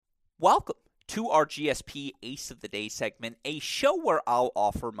Welcome to our GSP Ace of the Day segment, a show where I'll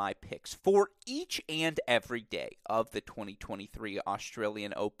offer my picks for each and every day of the 2023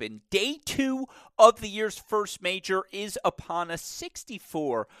 Australian Open. Day 2 of the year's first major is upon us.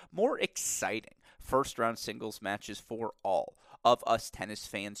 64 more exciting first-round singles matches for all of us tennis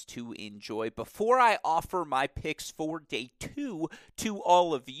fans to enjoy. Before I offer my picks for day 2 to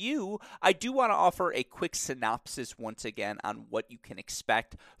all of you, I do want to offer a quick synopsis once again on what you can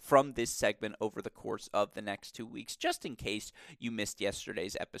expect from this segment over the course of the next 2 weeks, just in case you missed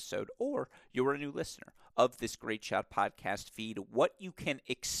yesterday's episode or you're a new listener of this Great Shot podcast feed. What you can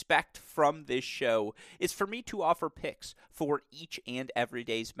expect from this show is for me to offer picks for each and every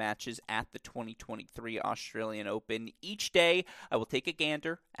day's matches at the 2023 Australian Open. Each day, I will take a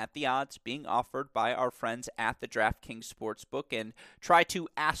gander at the odds being offered by our friends at the DraftKings Sportsbook and try to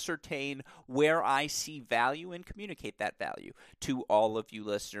ascertain where I see value and communicate that value to all of you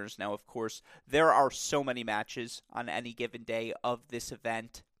listeners. Now, of course, there are so many matches on any given day of this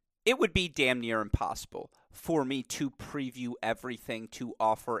event. It would be damn near impossible for me to preview everything, to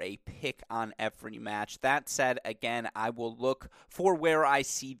offer a pick on every match. That said, again, I will look for where I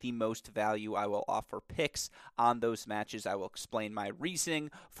see the most value. I will offer picks on those matches. I will explain my reasoning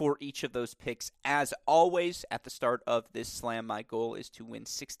for each of those picks. As always, at the start of this slam, my goal is to win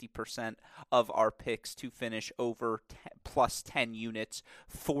 60% of our picks to finish over plus 10 units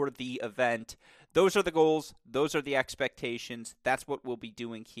for the event. Those are the goals. Those are the expectations. That's what we'll be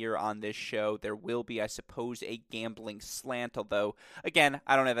doing here on this show. There will be, I suppose, a gambling slant, although, again,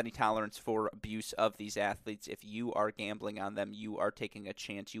 I don't have any tolerance for abuse of these athletes. If you are gambling on them, you are taking a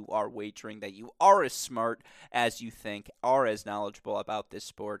chance. You are wagering that you are as smart as you think, are as knowledgeable about this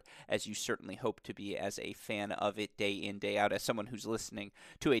sport as you certainly hope to be as a fan of it day in, day out, as someone who's listening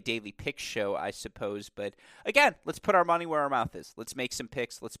to a daily pick show, I suppose. But, again, let's put our money where our mouth is. Let's make some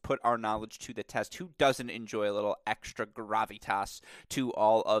picks. Let's put our knowledge to the test. Who doesn't enjoy a little extra gravitas to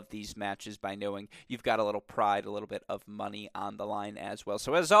all of these matches by knowing you've got a little pride, a little bit of money on the line as well.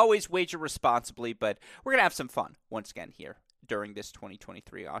 So as always, wager responsibly, but we're going to have some fun once again here during this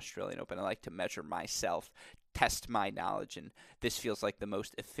 2023 Australian Open. I like to measure myself, test my knowledge, and this feels like the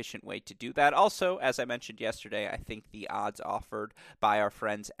most efficient way to do that. Also, as I mentioned yesterday, I think the odds offered by our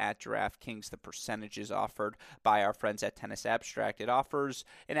friends at DraftKings, the percentages offered by our friends at Tennis Abstract, it offers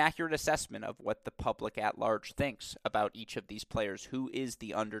an accurate assessment of what the public at large thinks about each of these players. Who is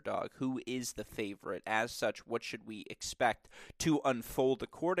the underdog? Who is the favorite? As such, what should we expect to unfold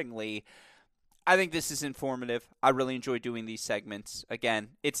accordingly? I think this is informative. I really enjoy doing these segments. Again,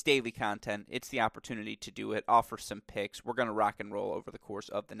 it's daily content. It's the opportunity to do it, offer some picks. We're going to rock and roll over the course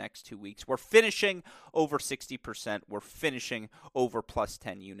of the next 2 weeks. We're finishing over 60%. We're finishing over plus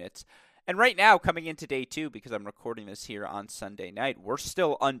 10 units. And right now, coming into day 2, because I'm recording this here on Sunday night, we're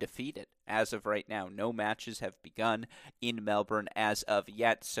still undefeated as of right now. No matches have begun in Melbourne as of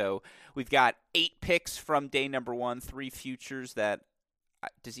yet. So we've got 8 picks from day number 1, 3 futures that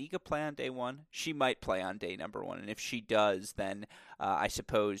does Iga play on day 1? She might play on day number 1, and if she does, then I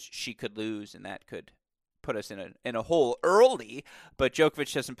suppose she could lose, and that could put us in a hole early. But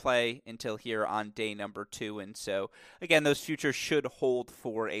Djokovic doesn't play until here on day number 2, and so again, those futures should hold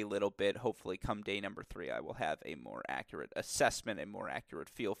for a little bit. Hopefully, come day number 3, I will have a more accurate assessment, a more accurate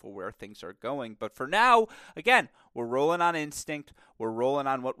feel for where things are going. But for now, again, we're rolling on instinct. We're rolling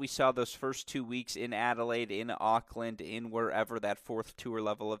on what we saw those first 2 weeks in Adelaide, in Auckland, in wherever that 4th tour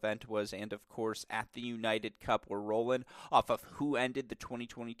level event was, and of course at the United Cup. We're rolling off of who ended the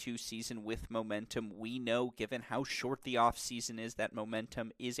 2022 season with momentum. We know, given how short the off season is, that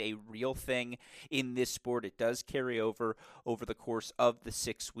momentum is a real thing in this sport. It does carry over the course of the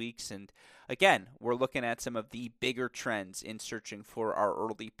 6 weeks, and again, we're looking at some of the bigger trends in searching for our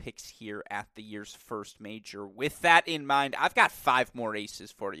early picks here at the year's first major. With that in mind, I've got 5 more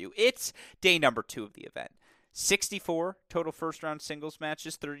aces for you. It's day number 2 of the event. 64 total first-round singles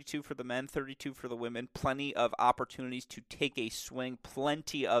matches, 32 for the men, 32 for the women. Plenty of opportunities to take a swing,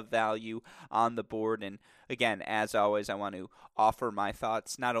 plenty of value on the board. And again, as always, I want to offer my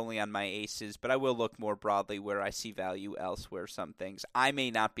thoughts not only on my aces, but I will look more broadly where I see value elsewhere. Some things I may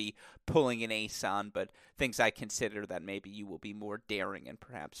not be pulling an ace on, but things I consider that maybe you will be more daring and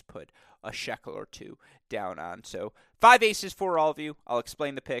perhaps put a shekel or 2 down on. So 5 aces for all of you. I'll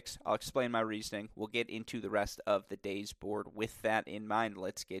explain the picks. I'll explain my reasoning. We'll get into the rest of the day's board. With that in mind,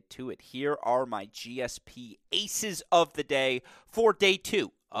 let's get to it. Here are my GSP aces of the day for day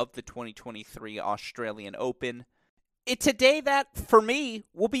 2 of the 2023 Australian Open. It's a day that, for me,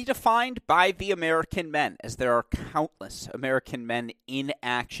 will be defined by the American men, as there are countless American men in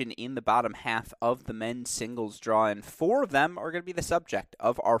action in the bottom half of the men's singles draw, and 4 of them are going to be the subject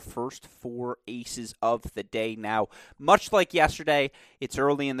of our first 4 aces of the day. Now, much like yesterday, it's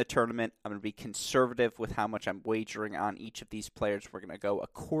early in the tournament. I'm going to be conservative with how much I'm wagering on each of these players. We're going to go a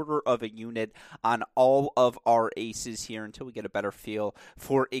quarter of a unit on all of our aces here until we get a better feel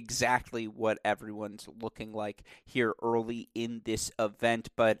for exactly what everyone's looking like here early in this event.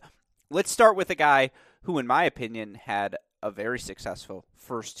 But let's start with a guy who, in my opinion, had a very successful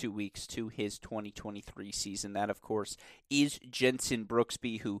first 2 weeks to his 2023 season. That, of course, is Jenson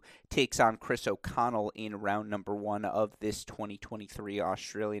Brooksby, who takes on Chris O'Connell in round number 1 of this 2023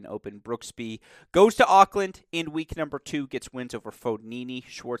 Australian Open. Brooksby goes to Auckland in week number 2, gets wins over Fognini,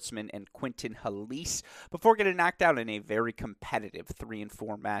 Schwartzman, and Quinton Halys before getting knocked out in a very competitive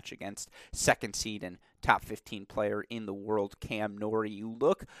 3-4 match against second seed and top 15 player in the world, Cam Norrie. You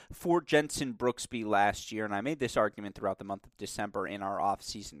look for Jenson Brooksby last year, and I made this argument throughout the month of December in our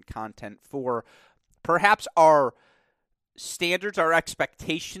off-season content for perhaps our standards, our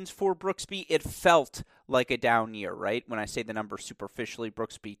expectations for Brooksby. It felt like a down year, right? When I say the number superficially,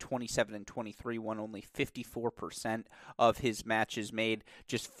 Brooksby 27-23, won only 54% of his matches, made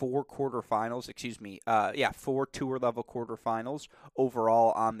just 4 quarterfinals, 4 tour level quarterfinals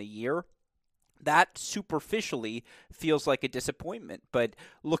overall on the year. That superficially feels like a disappointment, but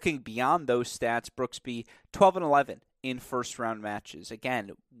looking beyond those stats, Brooksby 12-11 in first-round matches.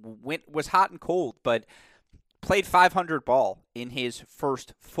 Again, was hot and cold, but played 500 ball in his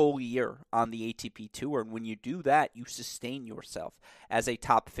first full year on the ATP Tour, and when you do that, you sustain yourself as a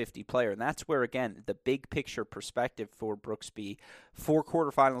top 50 player, and that's where, again, the big picture perspective for Brooksby. 4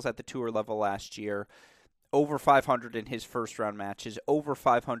 quarterfinals at the tour level last year, over 500 in his first-round matches, over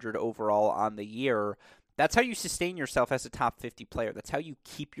 500 overall on the year. That's how you sustain yourself as a top 50 player. That's how you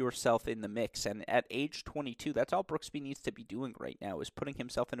keep yourself in the mix. And at age 22, that's all Brooksby needs to be doing right now, is putting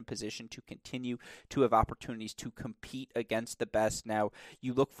himself in a position to continue to have opportunities to compete against the best. Now,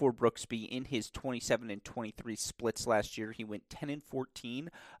 you look for Brooksby in his 27-23 splits last year. He went 10-14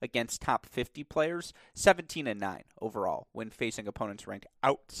 against top 50 players, 17-9 overall when facing opponents ranked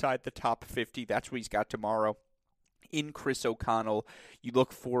outside the top 50. That's what he's got tomorrow in Chris O'Connell. You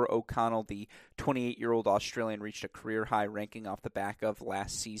look for O'Connell, the 28-year-old Australian, reached a career-high ranking off the back of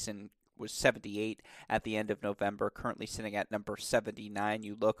last season, was 78 at the end of November, currently sitting at number 79.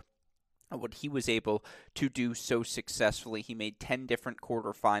 You look at what he was able to do so successfully. He made 10 different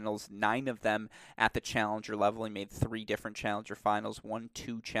quarterfinals, 9 of them at the challenger level. He made 3 different challenger finals, won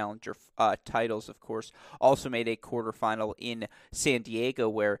 2 challenger titles, of course. Also made a quarterfinal in San Diego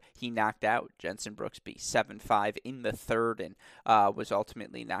where he knocked out Jenson Brooksby 7-5 in the third, and was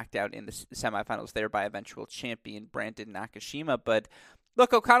ultimately knocked out in the semifinals there by eventual champion Brandon Nakashima. But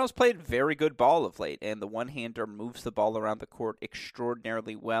look, O'Connell's played very good ball of late, and the one-hander moves the ball around the court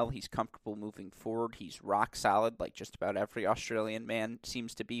extraordinarily well. He's comfortable moving forward. He's rock solid, like just about every Australian man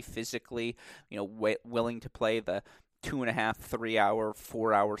seems to be physically, willing to play the 2.5, 3 hour,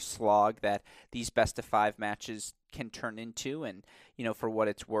 4 hour slog that these best-of-5 matches can turn into. And, for what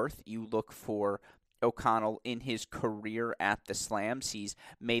it's worth, you look for O'Connell in his career at the Slams. He's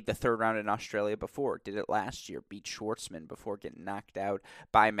made the third round in Australia before. Did it last year. Beat Schwartzman before getting knocked out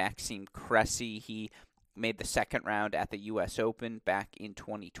by Maxime Cressy. He made the second round at the U.S. Open back in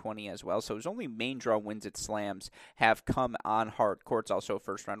 2020 as well. So his only main draw wins at Slams have come on hard courts. Also a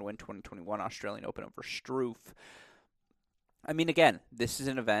first round win, 2021 Australian Open over Struff. I mean, again, this is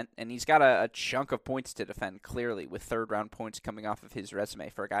an event, and he's got a chunk of points to defend, clearly, with third-round points coming off of his resume.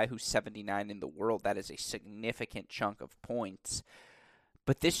 For a guy who's 79 in the world, that is a significant chunk of points.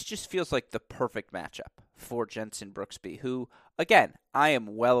 But this just feels like the perfect matchup for Jenson Brooksby, who, again, I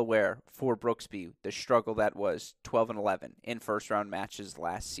am well aware for Brooksby, the struggle that was 12-11 in first-round matches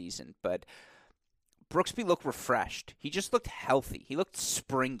last season. But Brooksby looked refreshed. He just looked healthy. He looked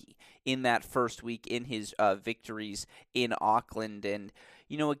springy in that first week in his victories in Auckland. And,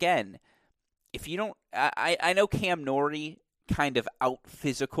 again, if you don't, I know Cam Norrie kind of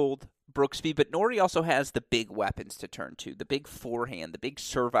out-physicaled Brooksby, but Norrie also has the big weapons to turn to, the big forehand, the big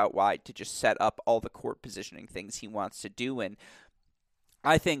serve out wide to just set up all the court positioning things he wants to do. And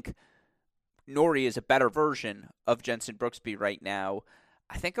I think Norrie is a better version of Jenson Brooksby right now.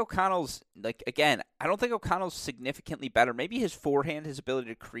 I think O'Connell's, I don't think O'Connell's significantly better. Maybe his forehand, his ability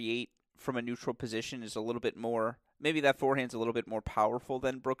to create from a neutral position is a little bit more, maybe that forehand's a little bit more powerful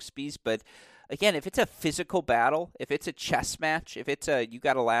than Brooksby's. But again, if it's a physical battle, if it's a chess match, if it's you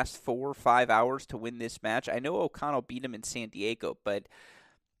got to last 4 or 5 hours to win this match, I know O'Connell beat him in San Diego, but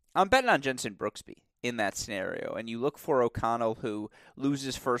I'm betting on Jenson Brooksby in that scenario. And you look for O'Connell, who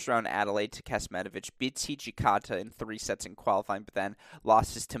loses first round Adelaide to Kesmetovic, beats Hijikata in 3 sets in qualifying, but then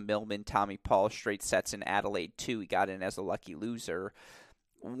losses to Millman, Tommy Paul, straight sets in Adelaide too. He got in as a lucky loser.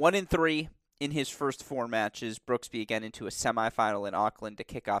 1-3 in his first 4 matches. Brooksby again into a semifinal in Auckland to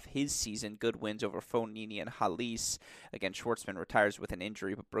kick off his season. Good wins over Fonini and Halis. Again, Schwartzman retires with an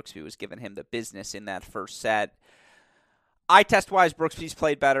injury, but Brooksby was giving him the business in that first set. Eye test-wise, Brooksby's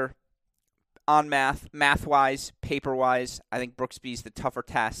played better. On math-wise, paper-wise, I think Brooksby's the tougher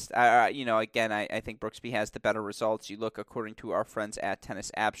test. Again, I think Brooksby has the better results. You look according to our friends at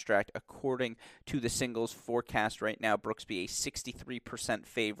Tennis Abstract. According to the singles forecast right now, Brooksby a 63%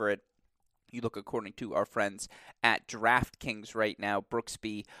 favorite. You look according to our friends at DraftKings right now.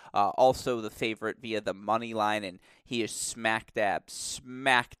 Brooksby also the favorite via the money line, and he is smack dab,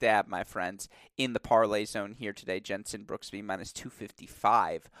 my friends, in the parlay zone here today. Jenson Brooksby minus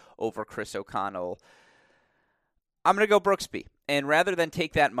 255 over Chris O'Connell. I'm going to go Brooksby, and rather than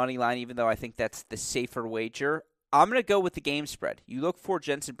take that money line, even though I think that's the safer wager, I'm going to go with the game spread. You look for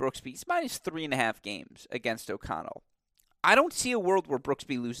Jenson Brooksby. He's minus 3.5 games against O'Connell. I don't see a world where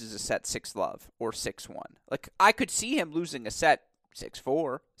Brooksby loses a set 6-love or 6-1. Like, I could see him losing a set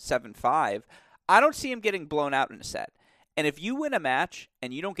 6-4, 7-5. I don't see him getting blown out in a set. And if you win a match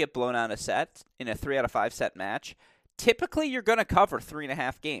and you don't get blown out in a set, in a 3 out of 5 set match, typically you're going to cover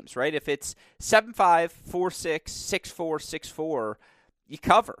 3.5 games, right? If it's 7-5, 4-6, 6-4, 6-4, you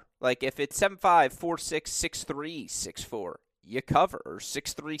cover. Like, if it's 7-5, 4-6, 6-3, 6-4, you cover. Or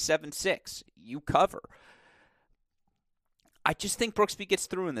 6-3, 7-6, you cover. I just think Brooksby gets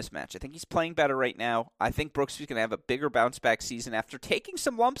through in this match. I think he's playing better right now. I think Brooksby's going to have a bigger bounce-back season after taking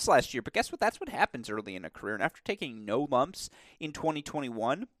some lumps last year. But guess what? That's what happens early in a career. And after taking no lumps in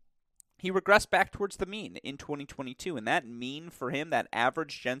 2021, he regressed back towards the mean in 2022. And that mean for him, that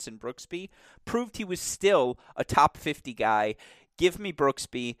average Jenson Brooksby, proved he was still a top 50 guy. Give me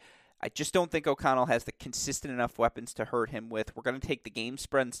Brooksby. I just don't think O'Connell has the consistent enough weapons to hurt him with. We're going to take the game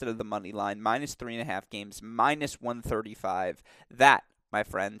spread instead of the money line. Minus 3.5 games, minus 135. That, my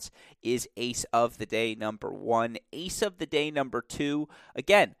friends, is ace of the day number 1. Ace of the day number 2.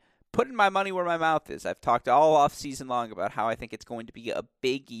 Again, putting my money where my mouth is. I've talked all off season long about how I think it's going to be a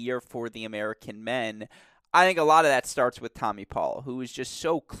big year for the American men. I think a lot of that starts with Tommy Paul, who is just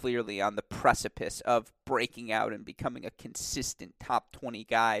so clearly on the precipice of breaking out and becoming a consistent top 20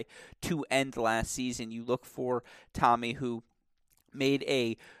 guy to end last season. You look for Tommy, who made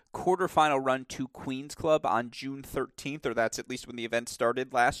a quarterfinal run to Queens Club on June 13th, or that's at least when the event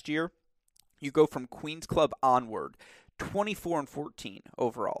started last year. You go from Queens Club onward, 24-14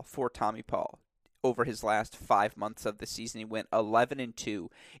 overall for Tommy Paul. Over his last 5 months of the season, he went 11-2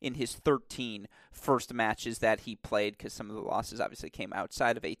 in his 13 first matches that he played, because some of the losses obviously came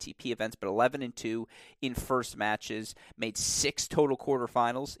outside of ATP events, but 11-2 in first matches, made 6 total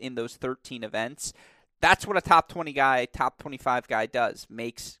quarterfinals in those 13 events. That's what a top 20 guy, top 25 guy does,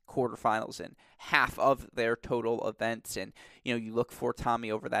 makes quarterfinals in half of their total events. And, you look for Tommy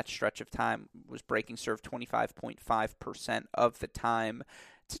over that stretch of time, was breaking serve 25.5% of the time.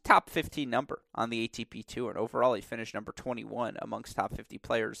 It's a top 15 number on the ATP Tour, and overall he finished number 21 amongst top 50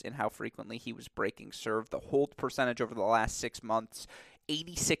 players in how frequently he was breaking serve. The hold percentage over the last 6 months,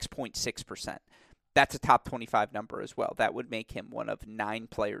 86.6%. That's a top 25 number as well. That would make him one of 9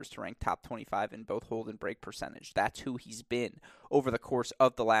 players to rank top 25 in both hold and break percentage. That's who he's been over the course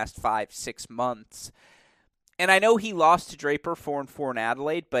of the last 5-6 months. And I know he lost to Draper 4-4 in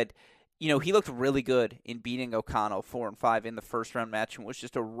Adelaide, but he looked really good in beating O'Connell 4-5 in the first round match, and was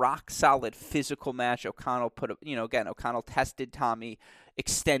just a rock solid physical match. O'Connell O'Connell tested Tommy,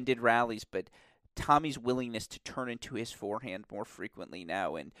 extended rallies, but Tommy's willingness to turn into his forehand more frequently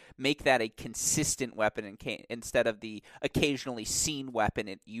now and make that a consistent weapon instead of the occasionally seen weapon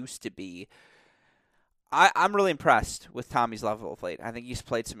it used to be. I'm really impressed with Tommy's level of late. I think he's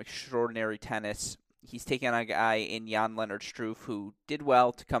played some extraordinary tennis. He's taken on a guy in Jan-Lennard Struff who did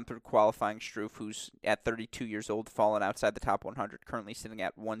well to come through qualifying. Struff, who's at 32 years old, fallen outside the top 100, currently sitting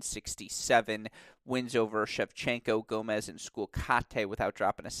at 167. Wins over Shevchenko, Gomez, and Skulkate without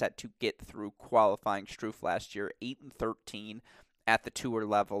dropping a set to get through qualifying. Struff last year, 8-13 at the tour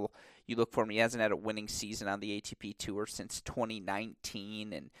level. You look for him, he hasn't had a winning season on the ATP Tour since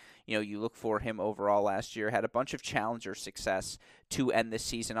 2019, and you look for him overall last year, had a bunch of challenger success to end the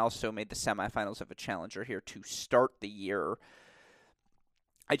season, also made the semifinals of a challenger here to start the year.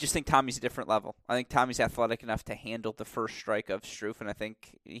 I just think Tommy's a different level. I think Tommy's athletic enough to handle the first strike of Struff, and I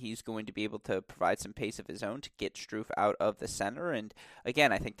think he's going to be able to provide some pace of his own to get Struff out of the center. And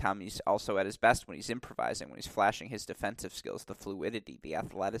again, I think Tommy's also at his best when he's improvising, when he's flashing his defensive skills, the fluidity, the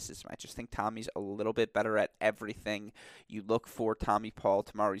athleticism. I just think Tommy's a little bit better at everything you look for. Tommy Paul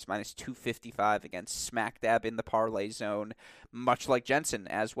tomorrow, he's minus 255 against smack dab in the parlay zone, much like Jensen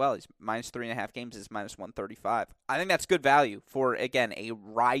as well. He's minus 3.5 games, is minus 135. I think that's good value for, again, a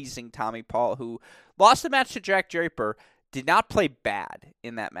rising Tommy Paul, who lost the match to Jack Draper, did not play bad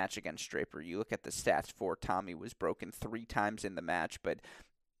in that match against Draper. You look at the stats for Tommy, was broken 3 times in the match, but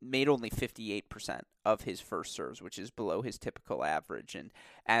made only 58% of his first serves, which is below his typical average, and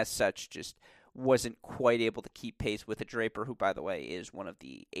as such, just wasn't quite able to keep pace with a Draper, who, by the way, is one of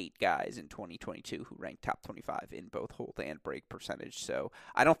the 8 guys in 2022 who ranked top 25 in both hold and break percentage. So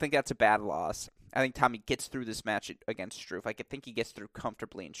I don't think that's a bad loss. I think Tommy gets through this match against Struff. I think he gets through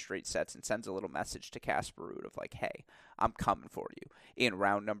comfortably in straight sets and sends a little message to Casper Ruud of like, hey, I'm coming for you in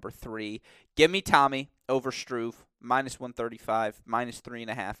round number 3. Give me Tommy over Struff, minus 135, minus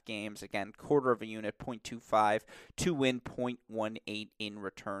 3.5 games. Again, quarter of a unit, 0.25 to win, 0.18 in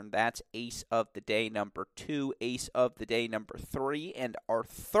return. That's ace of the day number 2, ace of the day number 3, and our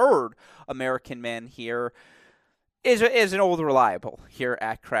third American man here is an old reliable here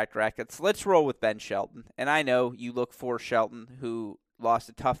at Cracked Racquets. Let's roll with Ben Shelton. And I know you look for Shelton, who lost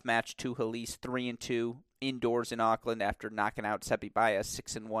a tough match to Halys 3-2 indoors in Auckland after knocking out Sebi Baez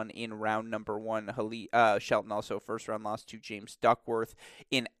 6-1 in round number 1. Shelton also first round loss to James Duckworth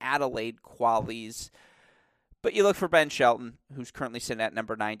in Adelaide qualies. But you look for Ben Shelton, who's currently sitting at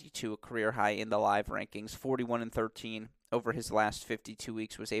number 92, a career high in the live rankings, 41-13 over his last 52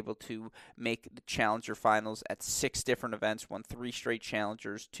 weeks, was able to make the Challenger finals at 6 different events, won 3 straight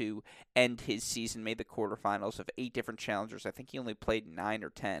Challengers to end his season, made the quarterfinals of 8 different Challengers. I think he only played 9 or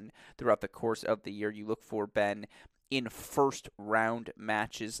 10 throughout the course of the year. You look for Ben in first round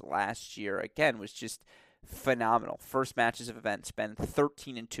matches last year. Again, was just phenomenal. First matches of events, Ben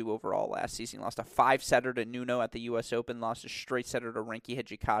 13-2 overall last season. He lost a 5-setter to Nuno at the U.S. Open, lost a straight setter to Renki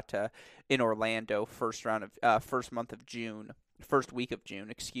Hijikata in Orlando first week of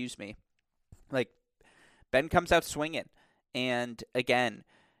June, excuse me. Like, Ben comes out swinging, and again,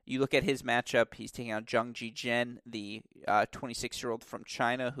 you look at his matchup, he's taking on Zheng Jizhen, the 26-year-old from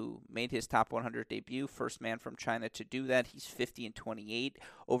China who made his top 100 debut, first man from China to do that. He's 50-28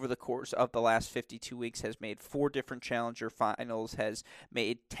 over the course of the last 52 weeks, has made 4 different Challenger finals, has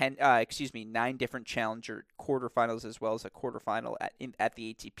made 9 different Challenger quarterfinals, as well as a quarterfinal at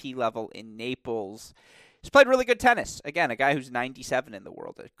the ATP level in Naples. He's played really good tennis. Again, a guy who's 97 in the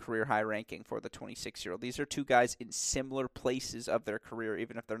world, a career high ranking for the 26-year-old. These are 2 guys in similar places of their career,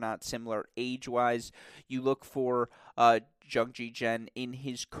 even if they're not similar age-wise. You look for Zheng Jizhen in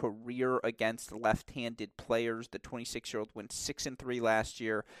his career against left-handed players. The 26-year-old went 6-3 last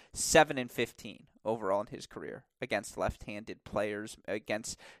year, 7-15 overall in his career against left-handed players,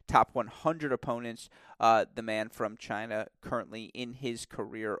 against top 100 opponents. The man from China currently in his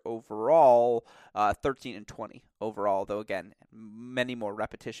career overall, 13-20 overall, though again, many more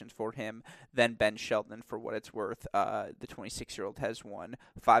repetitions for him than Ben Shelton. For what it's worth, the 26-year-old has won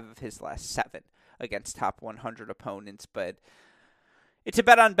 5 of his last 7 against top 100 opponents, but it's a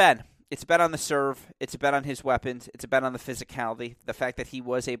bet on Ben. It's a bet on the serve. It's a bet on his weapons. It's a bet on the physicality. The fact that he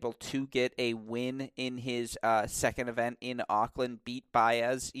was able to get a win in his second event in Auckland, beat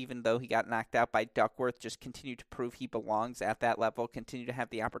Baez, even though he got knocked out by Duckworth, just continue to prove he belongs at that level, continue to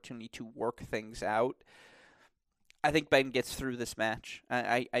have the opportunity to work things out. I think Ben gets through this match.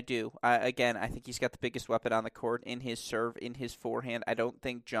 I do. Again, I think he's got the biggest weapon on the court in his serve, in his forehand. I don't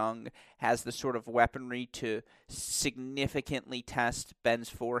think Zheng has the sort of weaponry to significantly test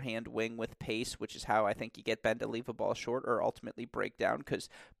Ben's forehand wing with pace, which is how I think you get Ben to leave a ball short or ultimately break down, because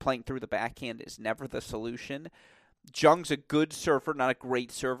playing through the backhand is never the solution. Zheng's a good server, not a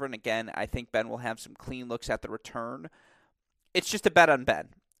great server, and again, I think Ben will have some clean looks at the return. It's just a bet on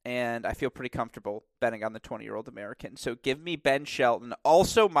Ben. And I feel pretty comfortable betting on the 20-year-old American. So give me Ben Shelton,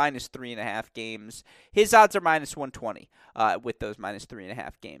 also minus 3.5 games. His odds are minus 120 with those minus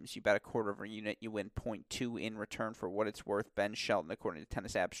 3.5 games. You bet a quarter of a unit, you win 0.2 in return. For what it's worth, Ben Shelton, according to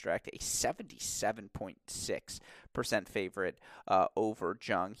Tennis Abstract, a 77.6% favorite over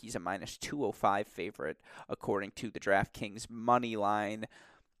Zheng. He's a minus 205 favorite, according to the DraftKings money line.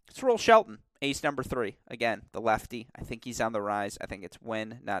 Let's roll Shelton, ace number 3. Again, the lefty. I think he's on the rise. I think it's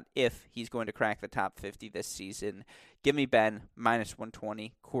when, not if, he's going to crack the top 50 this season. Give me Ben, minus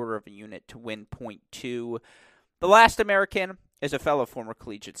 120, quarter of a unit to win 0.2. The last American is a fellow former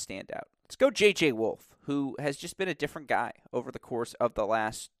collegiate standout. Let's go JJ Wolf, who has just been a different guy over the course of the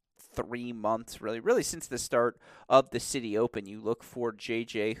last 3 months, really since the start of the City Open. You look for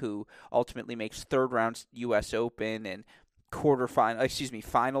JJ, who ultimately makes third round U.S. Open and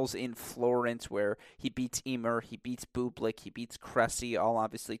finals in Florence, where he beats Ymer, he beats Bublik, he beats Cressy, all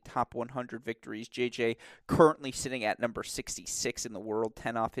obviously top 100 victories. JJ currently sitting at number 66 in the world,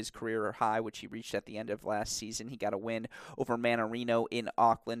 10 off his career high, which he reached at the end of last season. He got a win over Mannarino in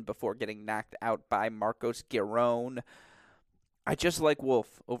Auckland before getting knocked out by Marcos Giron. I just like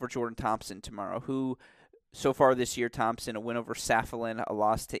Wolf over Jordan Thompson tomorrow, who so far this year, Thompson, a win over Safilin, a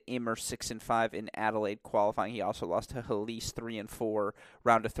loss to Ymer 6-5 in Adelaide qualifying. He also lost to Halys 3-4,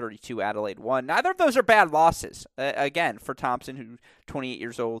 round of 32, Adelaide 1. Neither of those are bad losses. Again, for Thompson, who's 28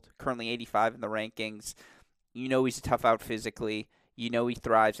 years old, currently 85 in the rankings. You know he's a tough out physically. You know he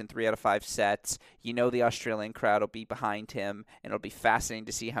thrives in 3 out of 5 sets. You know the Australian crowd will be behind him, and it'll be fascinating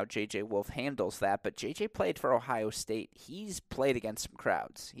to see how J.J. Wolf handles that. But J.J. played for Ohio State. He's played against some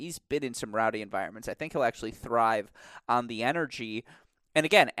crowds. He's been in some rowdy environments. I think he'll actually thrive on the energy. And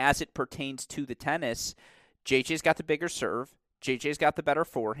again, as it pertains to the tennis, J.J.'s got the bigger serve. J.J.'s got the better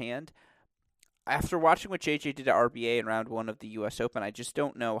forehand. After watching what J.J. did at RBA in round 1 of the U.S. Open, I just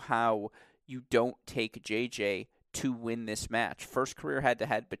don't know how you don't take J.J. to win this match. First career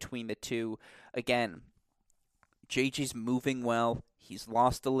head-to-head between the two. Again, JJ's moving well. He's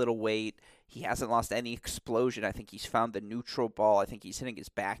lost a little weight. He hasn't lost any explosion. I think he's found the neutral ball. I think he's hitting his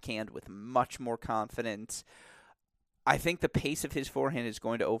backhand with much more confidence. I think the pace of his forehand is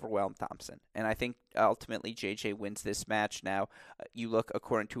going to overwhelm Thompson, and I think ultimately JJ wins this match. Now, you look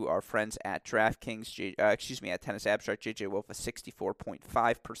according to our friends at DraftKings, at Tennis Abstract, JJ Wolf a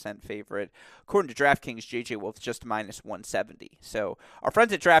 64.5% favorite. According to DraftKings, JJ Wolf just minus 170. So our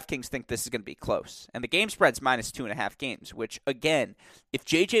friends at DraftKings think this is going to be close, and the game spread's minus 2.5 games. Which again, if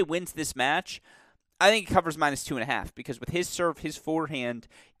JJ wins this match, I think he covers minus 2.5 because with his serve, his forehand,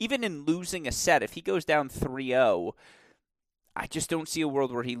 even in losing a set, if he goes down 3-0, I just don't see a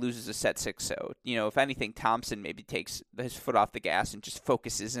world where he loses a set 6-0. If anything, Thompson maybe takes his foot off the gas and just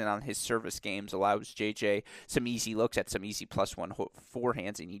focuses in on his service games, allows JJ some easy looks at some easy +1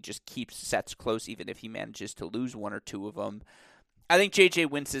 forehands, and he just keeps sets close even if he manages to lose 1 or 2 of them. I think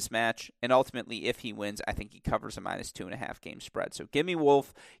JJ wins this match, and ultimately, if he wins, I think he covers a minus 2.5 game spread. So give me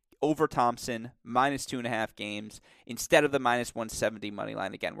Wolf over Thompson, minus 2.5 games, instead of the minus 170 money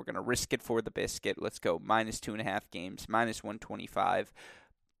line. Again, we're going to risk it for the biscuit. Let's go minus 2.5 games, minus 125,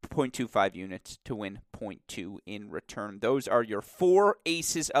 0.25 units to win 0.2 in return. Those are your 4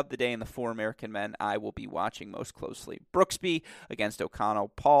 aces of the day and the 4 American men I will be watching most closely. Brooksby against O'Connell,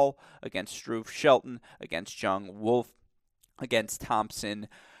 Paul against Struve, Shelton against Jung, Wolf against Thompson.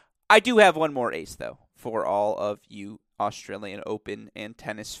 I do have one more ace, though, for all of you Australian Open and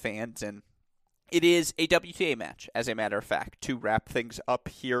tennis fans, and it is a WTA match, as a matter of fact. To wrap things up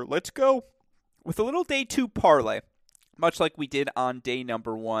here, let's go with a little day 2 parlay, much like we did on day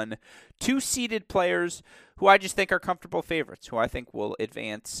number 1. 2 seeded players who I just think are comfortable favorites, who I think will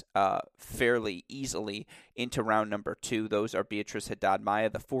advance fairly easily into round number 2. Those are Beatriz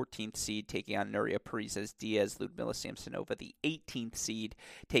Haddad-Maia, the 14th seed, taking on Nuria Parrizas-Diaz. Ludmila Samsonova, the 18th seed,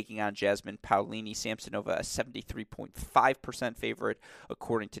 taking on Jasmine Paolini. Samsonova, a 73.5% favorite,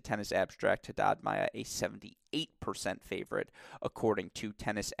 according to Tennis Abstract. Haddad-Maia, a 78% favorite, according to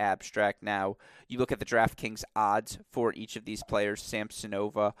Tennis Abstract. Now, you look at the DraftKings odds for each of these players.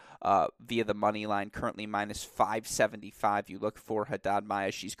 Samsonova, via the money line, currently minus 575. You look for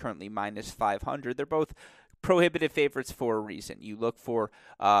Haddad-Maia, she's currently minus 500. They're both prohibitive favorites for a reason. You look for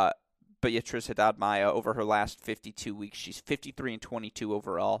Beatriz Haddad-Maia over her last 52 weeks. She's 53-22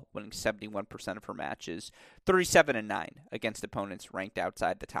 overall, winning 71% of her matches, 37-9 against opponents ranked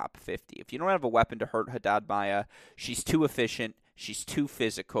outside the top 50. If you don't have a weapon to hurt Haddad-Maia, she's too efficient. She's too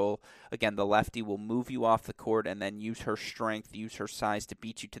physical. Again, the lefty will move you off the court and then use her strength, use her size to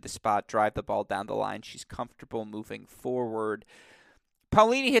beat you to the spot, drive the ball down the line. She's comfortable moving forward.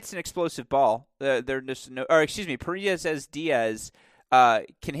 Paolini hits an explosive ball. Parrizas-Diaz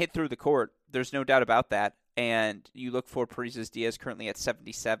can hit through the court. There's no doubt about that. And you look for Parrizas-Diaz currently at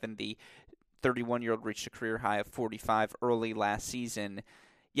 77. The 31-year-old reached a career high of 45 early last season.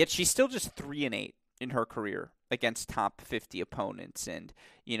 Yet she's still just 3-8 in her career against top 50 opponents, and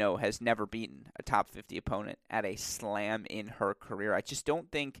has never beaten a top 50 opponent at a slam in her career. I just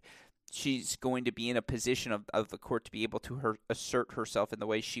don't think she's going to be in a position of the court to be able to assert herself in the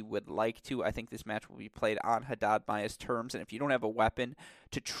way she would like to. I think this match will be played on Haddad Maia's terms, and if you don't have a weapon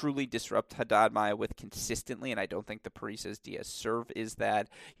to truly disrupt Haddad Maia with consistently, and I don't think the Parrizas Diaz serve is that,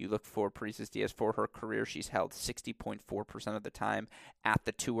 you look for Parrizas Diaz for her career, she's held 60.4% of the time at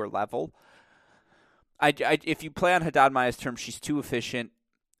the tour level. If you play on Haddad Maia's terms, she's too efficient,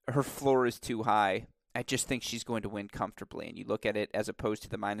 her floor is too high. I just think she's going to win comfortably. And you look at it as opposed to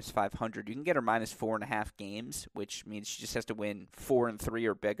the minus 500, you can get her minus 4.5 games, which means she just has to win 4 and 3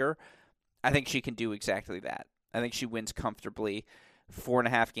 or bigger. I think she can do exactly that. I think she wins comfortably.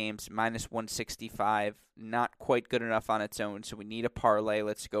 4.5 games, minus 165, not quite good enough on its own. So we need a parlay.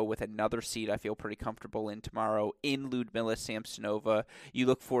 Let's go with another seed I feel pretty comfortable in tomorrow in Ludmila Samsonova. You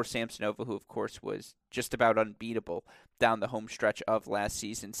look for Samsonova, who of course was just about unbeatable down the home stretch of last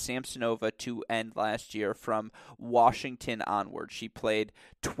season. Samsonova to end last year from Washington onward. She played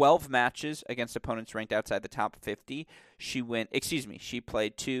 12 matches against opponents ranked outside the top 50. She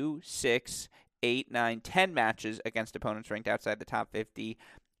played 2, 6, 8, 9, 10 matches against opponents ranked outside the top 50.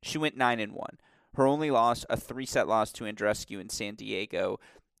 She went 9-1. Her only loss, a 3-set loss to Andreescu in San Diego.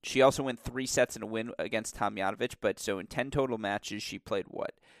 She also went 3 sets in a win against Tomljanovic, but so in 10 total matches, she played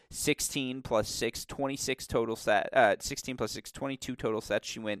 16 plus 6, 26 total set. 16 plus 6, 22 total sets.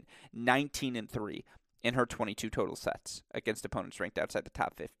 She went 19-3 in her 22 total sets against opponents ranked outside the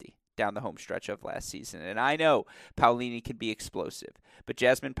top 50 down the home stretch of last season. And I know Paolini can be explosive, but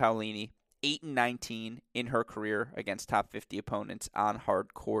Jasmine Paolini, 8-19 in her career against top 50 opponents on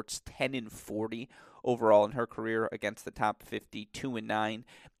hard courts, 10-40 overall in her career against the top 50, 2-9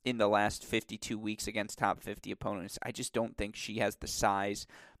 in the last 52 weeks against top 50 opponents. I just don't think she has the size.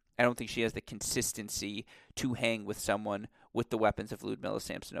 I don't think she has the consistency to hang with someone with the weapons of Ludmila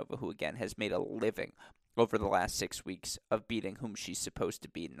Samsonova, who again has made a living over the last 6 weeks of beating whom she's supposed to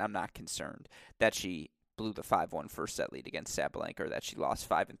beat. And I'm not concerned that she blew the 5-1 first set lead against Sabalenka, or that she lost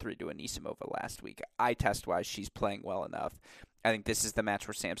 5-3 to Anisimova last week. Eye test-wise, she's playing well enough. I think this is the match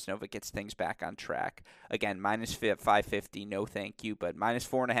where Samsonova gets things back on track. Again, minus 550, no thank you, but minus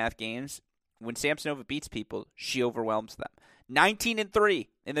 4.5 games. When Samsonova beats people, she overwhelms them. 19-3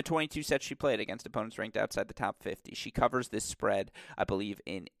 in the 22 sets she played against opponents ranked outside the top 50. She covers this spread, I believe,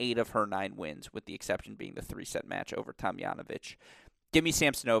 in 8 of her 9 wins, with the exception being the 3-set match over Tomljanovic. Give me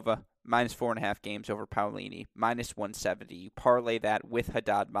Samsonova, minus 4.5 games over Paolini, minus 170. You parlay that with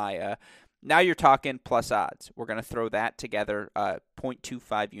Haddad Maia. Now you're talking plus odds. We're going to throw that together,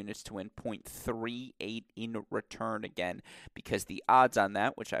 0.25 units to win, 0.38 in return again, because the odds on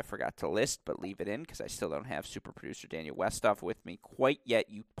that, which I forgot to list, but leave it in because I still don't have super producer Daniel Westoff with me quite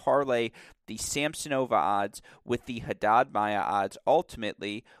yet. You parlay the Samsonova odds with the Haddad Maia odds.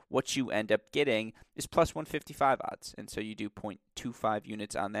 Ultimately, what you end up getting is plus 155 odds. And so you do 0.25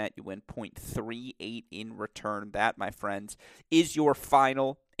 units on that. You win 0.38 in return. That, my friends, is your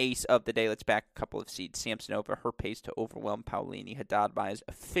final ace of the day. Let's back a couple of seeds. Samsonova, her pace to overwhelm Paolini. Haddad Maia's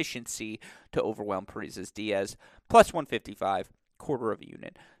efficiency to overwhelm Parrizas Diaz. Plus 155, quarter of a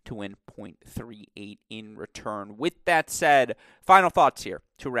unit to win 0.38 in return. With that said, final thoughts here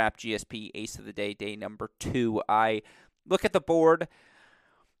to wrap GSP Ace of the Day, day number 2. I look at the board.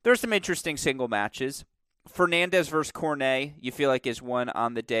 There's some interesting single matches. Fernandez versus Cornet, you feel like is one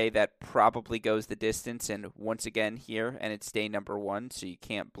on the day that probably goes the distance, and once again here, and it's day number 1, so you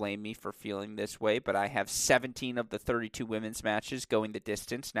can't blame me for feeling this way, but I have 17 of the 32 women's matches going the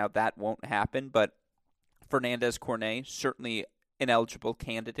distance. Now that won't happen, but Fernandez-Cornet, certainly an eligible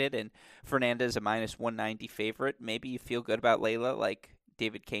candidate, and Fernandez a minus 190 favorite. Maybe you feel good about Layla like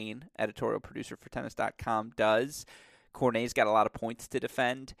David Kane, editorial producer for Tennis.com, does. Cornet's got a lot of points to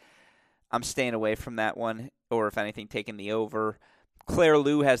defend. I'm staying away from that one, or if anything, taking the over. Claire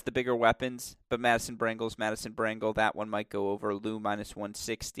Liu has the bigger weapons, but Madison Brangle's Madison Brangle. That one might go over. Liu minus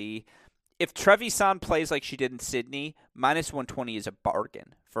 160. If Trevisan plays like she did in Sydney, minus 120 is a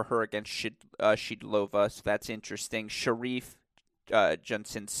bargain for her against Shidlova, so that's interesting. Sharif,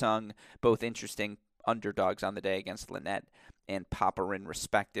 Junsin Sung, both interesting underdogs on the day against Lynette and Popyrin,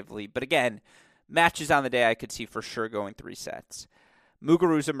 respectively. But again, matches on the day I could see for sure going 3 sets.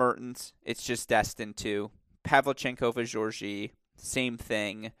 Muguruza Mertens, it's just destined to. Pavlyuchenkova Georgie, same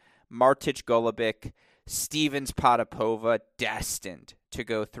thing. Martic Golubic, Stevens Potapova, destined to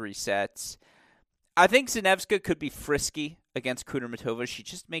go 3 sets. I think Zanevska could be frisky against Kudermetova. She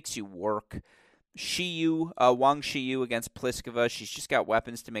just makes you work. Wang Shiyu against Pliskova. She's just got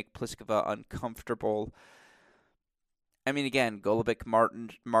weapons to make Pliskova uncomfortable. I mean, again, Golubic,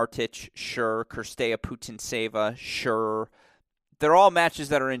 Martic, sure. Kirstea Putintseva, sure. They're all matches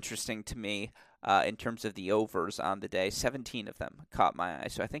that are interesting to me. in terms of the overs on the day. 17 of them caught my eye.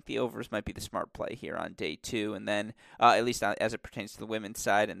 So I think the overs might be the smart play here on day 2. And then, at least as it pertains to the women's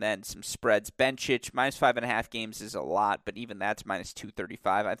side, and then some spreads. Bencic, minus 5.5 games is a lot, but even that's minus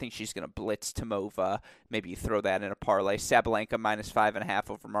 235. I think she's going to blitz Tomova. Maybe you throw that in a parlay. Sabalenka, minus 5.5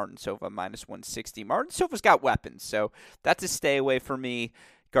 over Martinsova, minus 160. Martinsova's got weapons, so that's a stay away for me.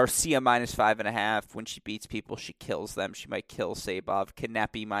 Garcia minus 5.5. When she beats people, she kills them. She might kill Sabov.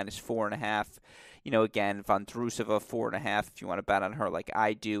 Kanepi minus 4.5. Again, Vondrousova 4.5. If you want to bet on her like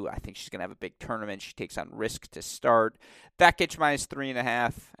I do, I think she's going to have a big tournament. She takes on risk to start. Vekic minus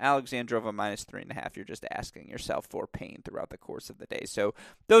 3.5. Alexandrova minus 3.5. You're just asking yourself for pain throughout the course of the day. So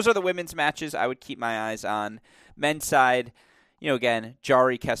those are the women's matches I would keep my eyes on. Men's side, again,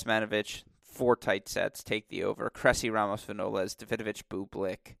 Jari Kesmanovic. 4 tight sets, take the over. Cressy Ramos Vinolas, Davidovich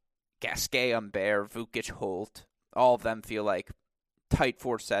Bublik, Gasquet Humbert, Vukic Holt. All of them feel like tight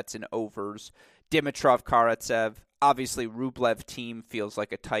 4 sets and overs. Dimitrov Karatsev. Obviously, Rublev team feels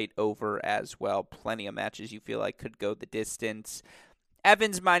like a tight over as well. Plenty of matches you feel like could go the distance.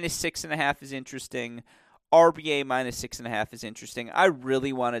 Evans minus 6.5 is interesting. RBA minus 6.5 is interesting. I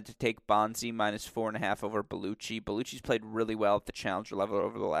really wanted to take Bonzi minus 4.5 over Bellucci. Bellucci's played really well at the challenger level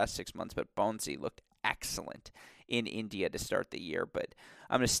over the last 6 months, but Bonzi looked excellent in India to start the year. But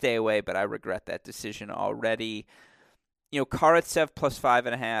I'm going to stay away, but I regret that decision already. Karatsev plus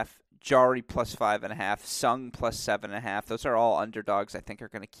 5.5, Jari plus 5.5, Sung plus 7.5. Those are all underdogs I think are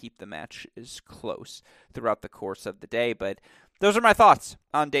going to keep the matches close throughout the course of the day. But those are my thoughts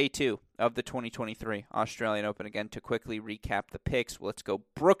on day 2 of the 2023 Australian Open. Again, to quickly recap the picks, let's go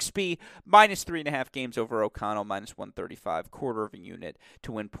Brooksby, minus 3.5 games over O'Connell, minus 135, quarter of a unit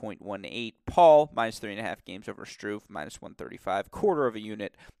to win 0.18. Paul, minus 3.5 games over Struve, minus 135, quarter of a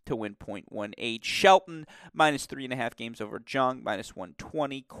unit to win 0.18. Shelton, minus 3.5 games over Jung, minus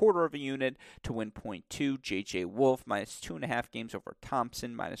 120, quarter of a unit to win 0.2. JJ Wolf, minus 2.5 games over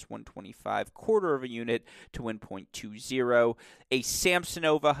Thompson, minus 125, quarter of a unit to win 0.20. A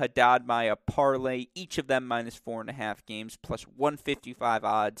Samsonova Haddad Maya parlay, each of them minus 4.5 games, plus 155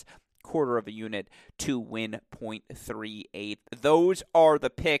 odds, quarter of a unit to win 0.38. Those are the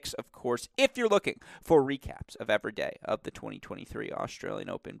picks, of course. If you're looking for recaps of every day of the 2023 Australian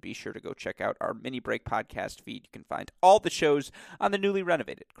Open, be sure to go check out our Mini Break podcast feed. You can find all the shows on the newly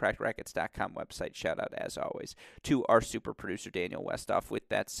renovated crackrackets.com website. Shout out, as always, to our super producer, Daniel Westoff. With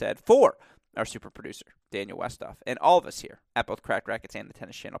that said, for our super producer, Daniel Westoff, and all of us here at both Cracked Rackets and the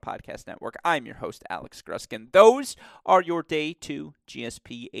Tennis Channel Podcast Network, I'm your host, Alex Gruskin. Those are your Day 2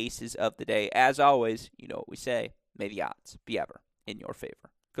 GSP Aces of the day. As always, you know what we say, may the odds be ever in your favor.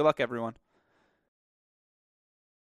 Good luck, everyone.